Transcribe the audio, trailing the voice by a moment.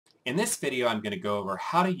In this video, I'm going to go over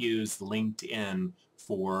how to use LinkedIn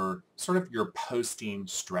for sort of your posting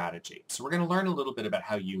strategy. So we're going to learn a little bit about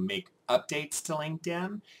how you make updates to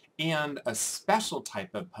LinkedIn and a special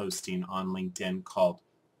type of posting on LinkedIn called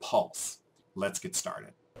Pulse. Let's get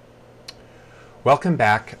started. Welcome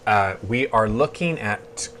back. We are looking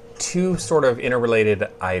at two sort of interrelated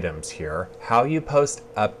items here. How you post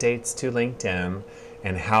updates to LinkedIn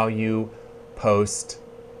and how you post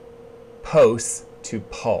posts to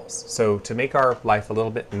Pulse. So to make our life a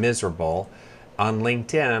little bit miserable, on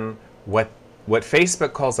LinkedIn, what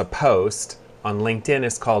Facebook calls a post, on LinkedIn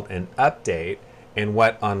is called an update, and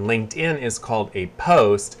what on LinkedIn is called a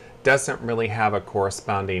post doesn't really have a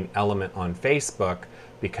corresponding element on Facebook,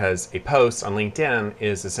 because a post on LinkedIn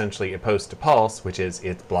is essentially a post to Pulse, which is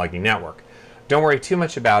its blogging network. Don't worry too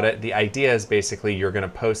much about it. The idea is basically you're going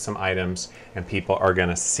to post some items and people are going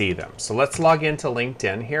to see them. So let's log into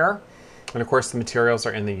LinkedIn here. And of course the materials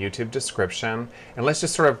are in the YouTube description. And let's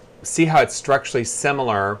just sort of see how it's structurally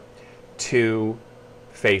similar to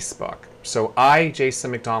Facebook. So I,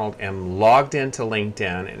 Jason McDonald, am logged into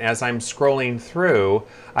LinkedIn, and as I'm scrolling through,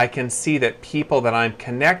 I can see that people that I'm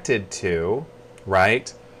connected to,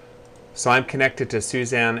 right? So I'm connected to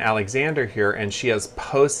Suzanne Alexander here, and she has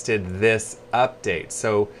posted this update.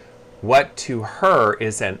 So what to her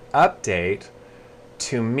is an update,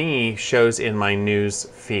 to me shows in my news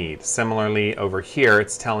feed. Similarly, over here,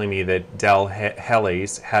 it's telling me that Del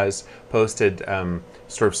Hellies has posted,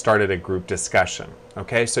 sort of started a group discussion.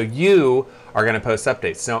 Okay, so you are going to post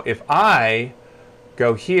updates. So if I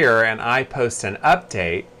go here and I post an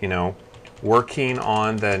update, you know, working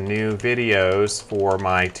on the new videos for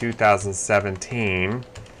my 2017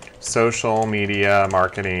 social media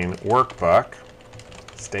marketing workbook,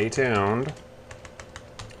 stay tuned,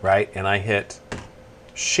 right? And I hit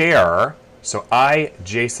share. So I,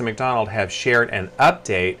 Jason McDonald, have shared an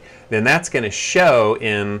update. Then that's going to show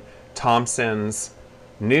in Thompson's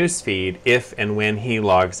newsfeed if and when he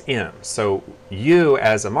logs in. So you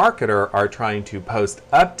as a marketer are trying to post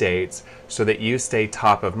updates so that you stay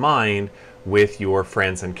top of mind with your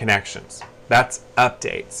friends and connections. That's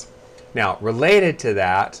updates. Now, related to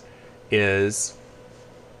that is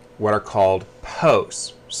what are called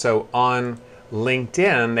posts. So on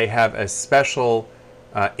LinkedIn, they have a special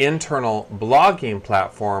internal blogging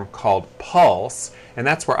platform called Pulse, and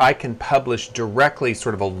that's where I can publish directly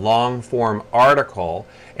sort of a long form article.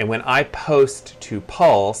 And when I post to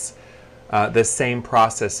Pulse, the same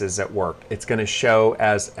process is at work. It's going to show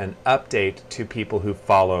as an update to people who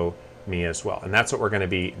follow me as well, and that's what we're going to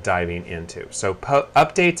be diving into. So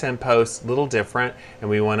updates and posts, a little different, and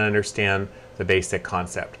we want to understand the basic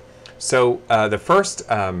concept. So the first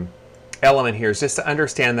element here is just to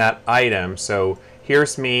understand that item. So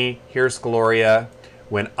here's me, here's Gloria.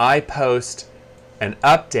 When I post an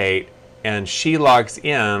update and she logs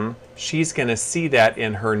in, she's going to see that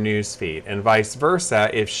in her news feed, and vice versa.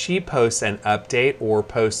 If she posts an update or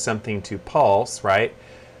posts something to Pulse, right?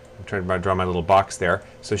 I'm trying to draw my little box there.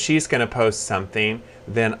 So she's going to post something,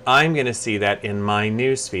 then I'm going to see that in my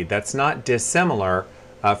news feed. That's not dissimilar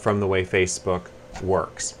from the way Facebook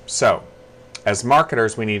works. So as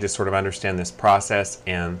marketers, we need to sort of understand this process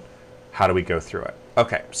and how do we go through it.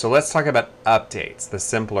 Okay, so let's talk about updates, the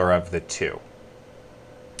simpler of the two.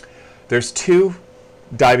 There's two,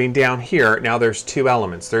 diving down here, now there's two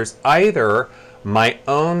elements. There's either my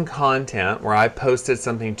own content where I posted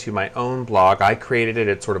something to my own blog. I created it,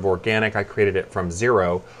 it's sort of organic, I created it from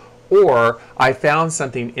zero. Or I found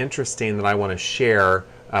something interesting that I want to share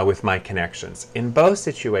with my connections. In both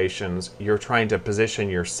situations, you're trying to position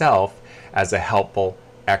yourself as a helpful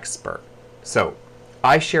expert. So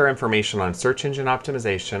I share information on search engine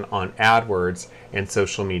optimization, on AdWords, and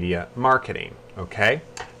social media marketing. Okay,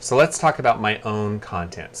 so let's talk about my own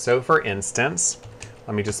content. So for instance,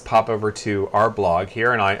 let me just pop over to our blog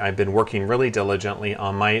here, and I've been working really diligently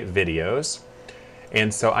on my videos.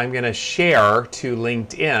 And so I'm going to share to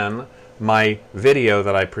LinkedIn my video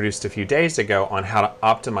that I produced a few days ago on how to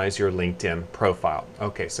optimize your LinkedIn profile.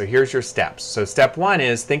 Okay, so here's your steps. So step one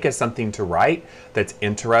is think of something to write that's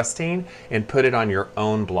interesting and put it on your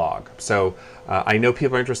own blog. So I know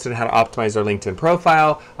people are interested in how to optimize their LinkedIn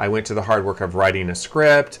profile. I went to the hard work of writing a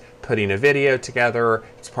script, putting a video together.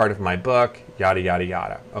 It's part of my book, yada, yada,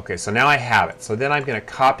 yada. Okay, so now I have it. So then I'm going to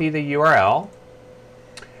copy the URL.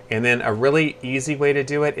 And then a really easy way to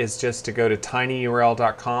do it is just to go to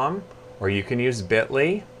tinyurl.com, or you can use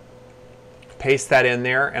bit.ly, paste that in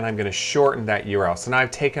there, and I'm going to shorten that URL. So now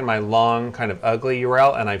I've taken my long, kind of ugly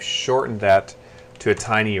URL, and I've shortened that to a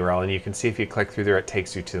tiny URL. And you can see if you click through there, it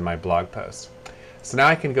takes you to my blog post. So now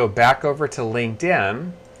I can go back over to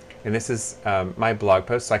LinkedIn, and this is my blog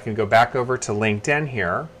post. So I can go back over to LinkedIn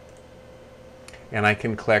here, and I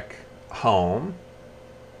can click Home,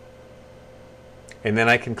 and then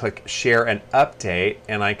I can click Share and Update,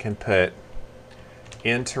 and I can put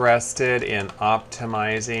interested in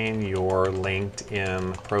optimizing your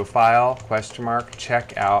LinkedIn profile, ?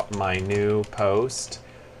 Check out my new post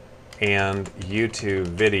and YouTube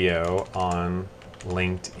video on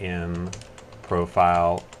LinkedIn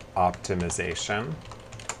profile optimization.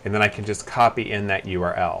 And then I can just copy in that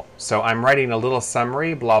URL. So I'm writing a little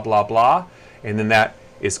summary, blah, blah, blah, and then that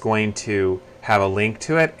is going to have a link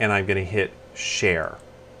to it, and I'm going to hit share.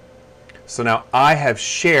 So now I have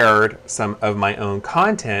shared some of my own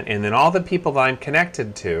content, and then all the people that I'm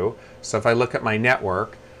connected to, so if I look at my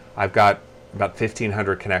network, I've got about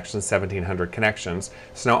 1,500 connections, 1,700 connections.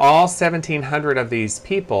 So now all 1,700 of these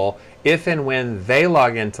people, if and when they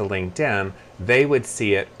log into LinkedIn, they would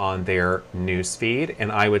see it on their news feed,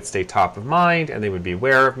 and I would stay top of mind, and they would be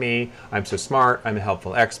aware of me. I'm so smart, I'm a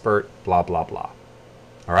helpful expert, blah, blah, blah.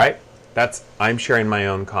 All right? I'm sharing my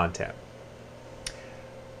own content.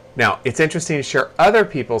 Now, it's interesting to share other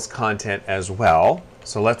people's content as well.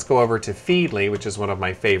 So let's go over to Feedly, which is one of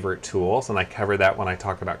my favorite tools, and I cover that when I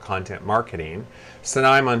talk about content marketing. So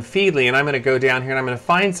now I'm on Feedly, and I'm going to go down here, and I'm going to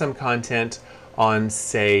find some content on,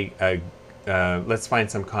 say, let's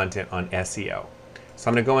find some content on SEO. So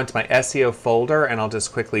I'm going to go into my SEO folder, and I'll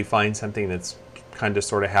just quickly find something that's kind of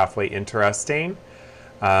sort of halfway interesting.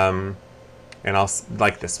 And I'll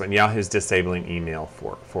like this one, Yahoo's disabling email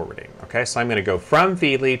forwarding. Okay, so I'm going to go from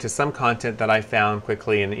Feedly to some content that I found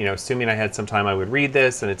quickly, and assuming I had some time, I would read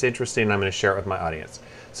this, and it's interesting, and I'm going to share it with my audience.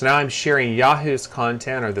 So now I'm sharing Yahoo's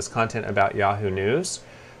content, or this content about Yahoo News.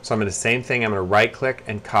 So I'm going to same thing. I'm going to right-click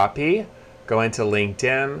and copy, go into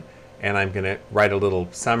LinkedIn, and I'm going to write a little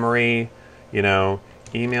summary.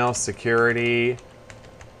 Email security,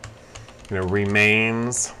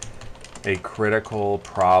 remains a critical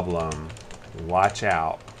problem. Watch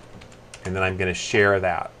out. And then I'm going to share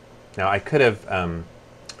that. Now I could have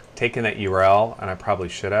taken that URL, and I probably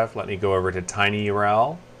should have. Let me go over to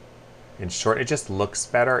tinyURL and shorten. It just looks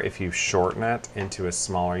better if you shorten it into a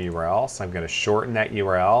smaller URL. So I'm going to shorten that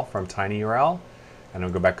URL from tinyURL, and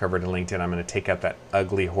I'll go back over to LinkedIn. I'm going to take out that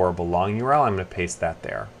ugly, horrible long URL. I'm going to paste that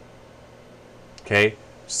there. Okay,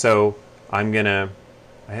 so I'm going to,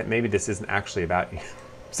 maybe this isn't actually about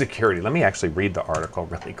security. Let me actually read the article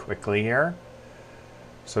really quickly here.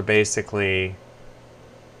 So basically,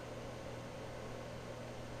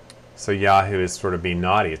 Yahoo is sort of being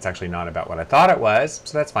naughty. It's actually not about what I thought it was,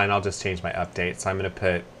 so that's fine. I'll just change my update. So I'm going to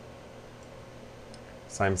put,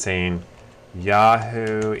 I'm saying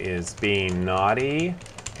Yahoo is being naughty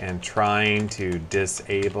and trying to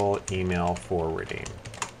disable email forwarding.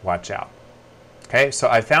 Watch out. Okay, so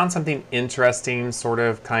I found something interesting, sort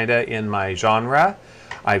of, kind of in my genre.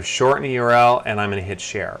 I've shortened the URL, and I'm going to hit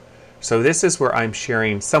share. So this is where I'm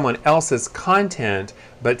sharing someone else's content,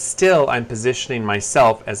 but still I'm positioning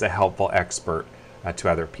myself as a helpful expert to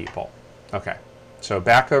other people. Okay, so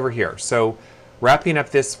back over here. So wrapping up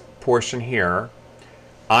this portion here,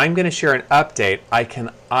 I'm going to share an update. I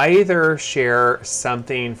can either share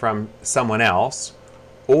something from someone else,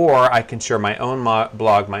 or I can share my own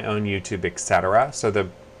blog, my own YouTube, etc. So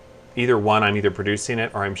either one, I'm either producing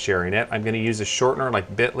it or I'm sharing it. I'm going to use a shortener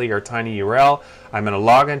like bit.ly or tinyURL. I'm going to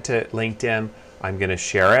log into LinkedIn. I'm going to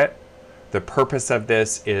share it. The purpose of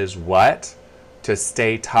this is what? To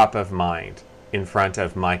stay top of mind in front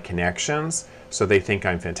of my connections, so they think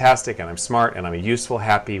I'm fantastic and I'm smart and I'm a useful,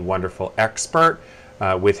 happy, wonderful expert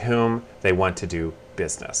with whom they want to do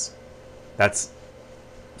business. That's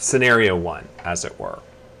scenario one, as it were.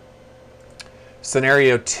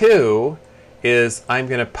 Scenario two is I'm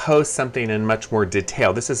going to post something in much more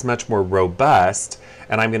detail. This is much more robust,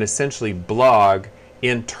 and I'm going to essentially blog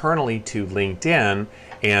internally to LinkedIn.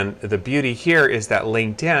 And the beauty here is that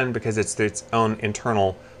LinkedIn, because it's its own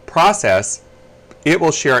internal process, it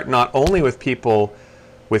will share it not only with people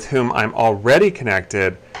with whom I'm already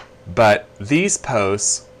connected, but these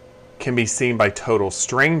posts can be seen by total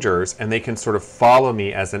strangers, and they can sort of follow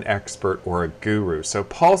me as an expert or a guru. So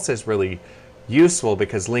Pulse is really useful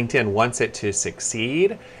because LinkedIn wants it to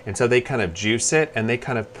succeed, and so they kind of juice it, and they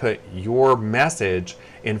kind of put your message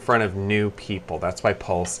in front of new people. That's why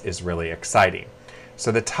Pulse is really exciting.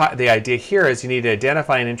 So the idea here is you need to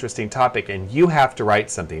identify an interesting topic, and you have to write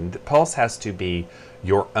something. Pulse has to be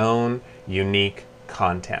your own unique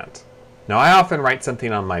content. Now, I often write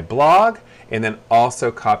something on my blog and then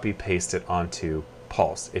also copy paste it onto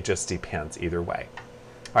Pulse. It just depends either way.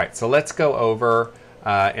 All right, so let's go over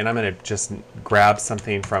and I'm going to just grab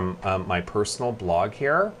something from my personal blog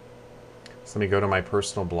here. So let me go to my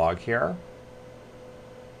personal blog here.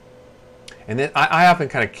 And then I often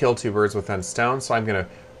kind of kill two birds with one stone, so I'm going to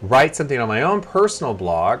write something on my own personal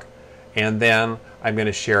blog, and then I'm going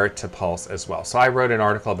to share it to Pulse as well. So I wrote an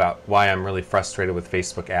article about why I'm really frustrated with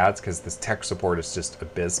Facebook ads because this tech support is just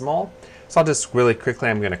abysmal. So I'll just really quickly,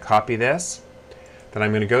 I'm going to copy this. Then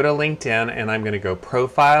I'm going to go to LinkedIn and I'm going to go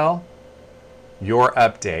profile your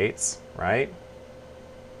updates, right?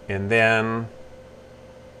 And then,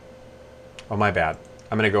 oh my bad.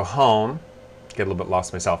 I'm going to go home, get a little bit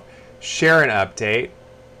lost myself, share an update,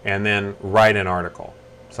 and then write an article.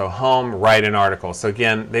 So home, write an article. So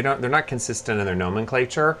again, they're not consistent in their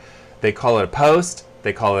nomenclature. They call it a post,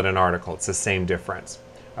 they call it an article. It's the same difference.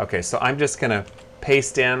 Okay, so I'm just going to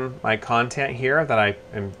paste in my content here that I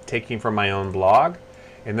am taking from my own blog.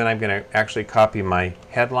 And then I'm going to actually copy my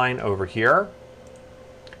headline over here.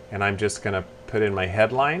 And I'm just going to put in my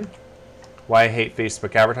headline, why I hate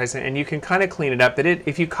Facebook advertising. And you can kind of clean it up. But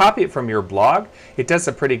if you copy it from your blog, it does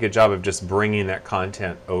a pretty good job of just bringing that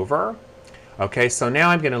content over. Okay, so now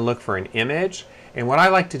I'm going to look for an image. And what I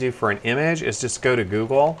like to do for an image is just go to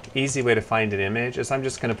Google. Easy way to find an image is I'm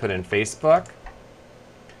just going to put in Facebook.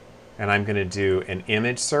 And I'm going to do an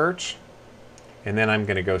image search. And then I'm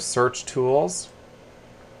going to go search tools,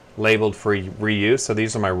 labeled for reuse. So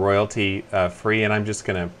these are my royalty free. And I'm just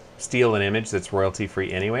going to steal an image that's royalty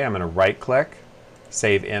free anyway. I'm going to right click,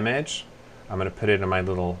 save image. I'm going to put it in my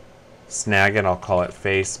little snagit. I'll call it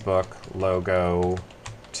Facebook logo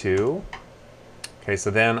 2. Okay,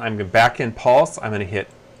 so then I'm going back in Pulse. I'm going to hit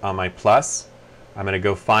on my plus. I'm going to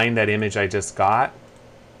go find that image I just got.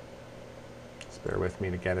 Just bear with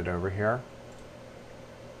me to get it over here.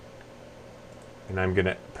 And I'm going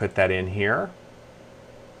to put that in here.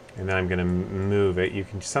 And then I'm going to move it. You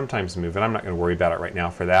can sometimes move it. I'm not going to worry about it right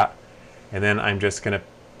now for that. And then I'm just going to,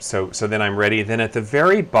 so then I'm ready. Then at the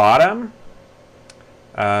very bottom,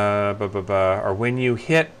 or when you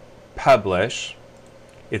hit publish,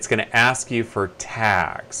 it's going to ask you for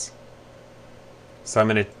tags. So I'm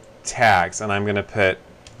going to tags, and I'm going to put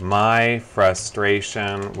my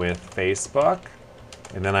frustration with Facebook.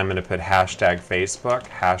 And then I'm going to put hashtag Facebook,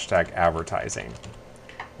 hashtag advertising.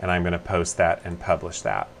 And I'm going to post that and publish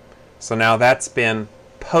that. So now that's been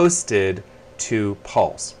posted to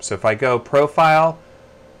Pulse. So if I go profile,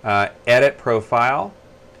 edit profile,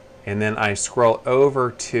 and then I scroll over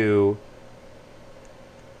to,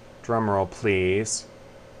 drumroll please,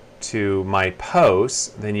 to my posts,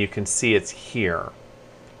 then you can see it's here.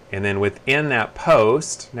 And then within that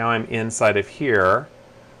post, now I'm inside of here,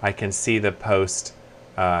 I can see the post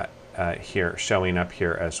here, showing up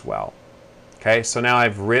here as well. Okay, so now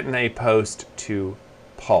I've written a post to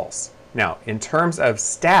Pulse. Now, in terms of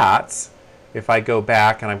stats, if I go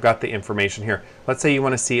back and I've got the information here, let's say you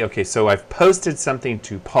want to see, okay, so I've posted something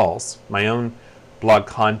to Pulse, my own blog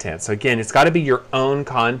content. So again, it's got to be your own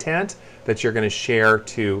content that you're going to share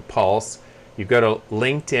to Pulse. You go to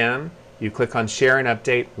LinkedIn, you click on share an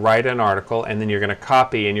update, write an article, and then you're going to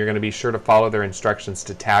copy, and you're going to be sure to follow their instructions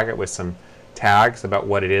to tag it with some tags about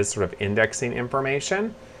what it is, sort of indexing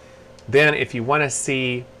information. Then if you want to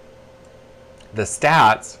see the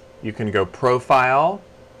stats, you can go profile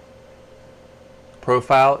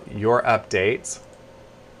your updates.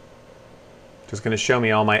 Just going to show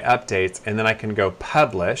me all my updates, and then I can go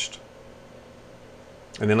published.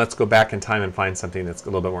 And then let's go back in time and find something that's a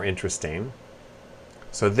little bit more interesting.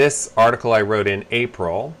 So this article I wrote in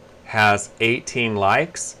April has 18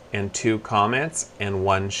 likes and 2 comments and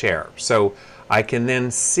 1 share. So I can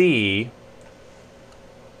then see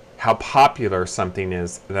how popular something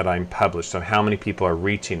is that I'm published, so how many people are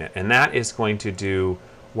reaching it. And that is going to do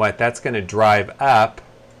what? That's going to drive up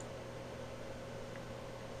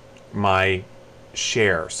my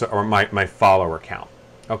share, so, or my follower count.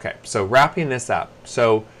 Okay, so wrapping this up.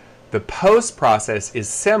 So the post process is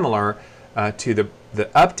similar to the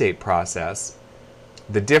update process.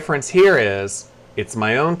 The difference here is it's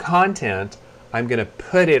my own content. I'm going to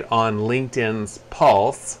put it on LinkedIn's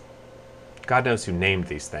Pulse. God knows who named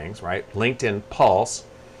these things, right? LinkedIn Pulse.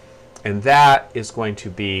 And that is going to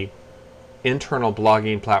be internal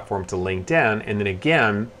blogging platform to LinkedIn. And then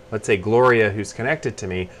again, let's say Gloria, who's connected to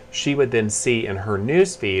me, she would then see in her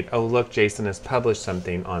newsfeed, oh, look, Jason has published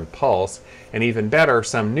something on Pulse. And even better,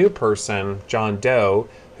 some new person, John Doe,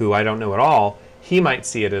 who I don't know at all, he might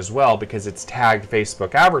see it as well because it's tagged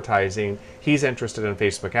Facebook advertising. He's interested in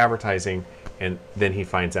Facebook advertising, and then he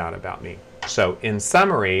finds out about me. So in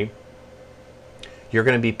summary, you're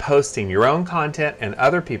going to be posting your own content and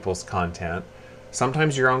other people's content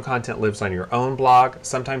Sometimes your own content lives on your own blog.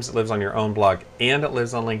 Sometimes it lives on your own blog and it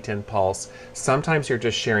lives on LinkedIn Pulse. Sometimes you're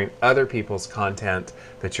just sharing other people's content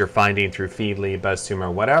that you're finding through Feedly, BuzzSumo,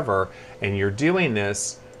 or whatever. And you're doing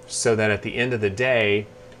this so that at the end of the day,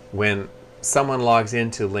 when someone logs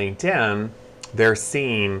into LinkedIn, they're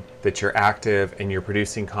seeing that you're active and you're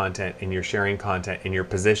producing content and you're sharing content and you're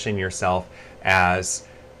positioning yourself as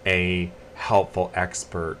a helpful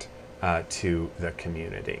expert to the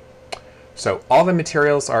community. So all the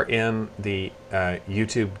materials are in the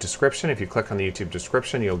YouTube description. If you click on the YouTube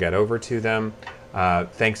description, you'll get over to them.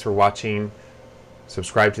 Thanks for watching.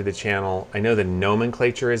 Subscribe to the channel. I know the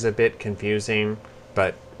nomenclature is a bit confusing,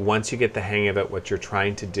 but once you get the hang of it, what you're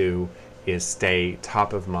trying to do is stay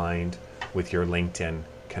top of mind with your LinkedIn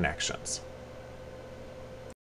connections.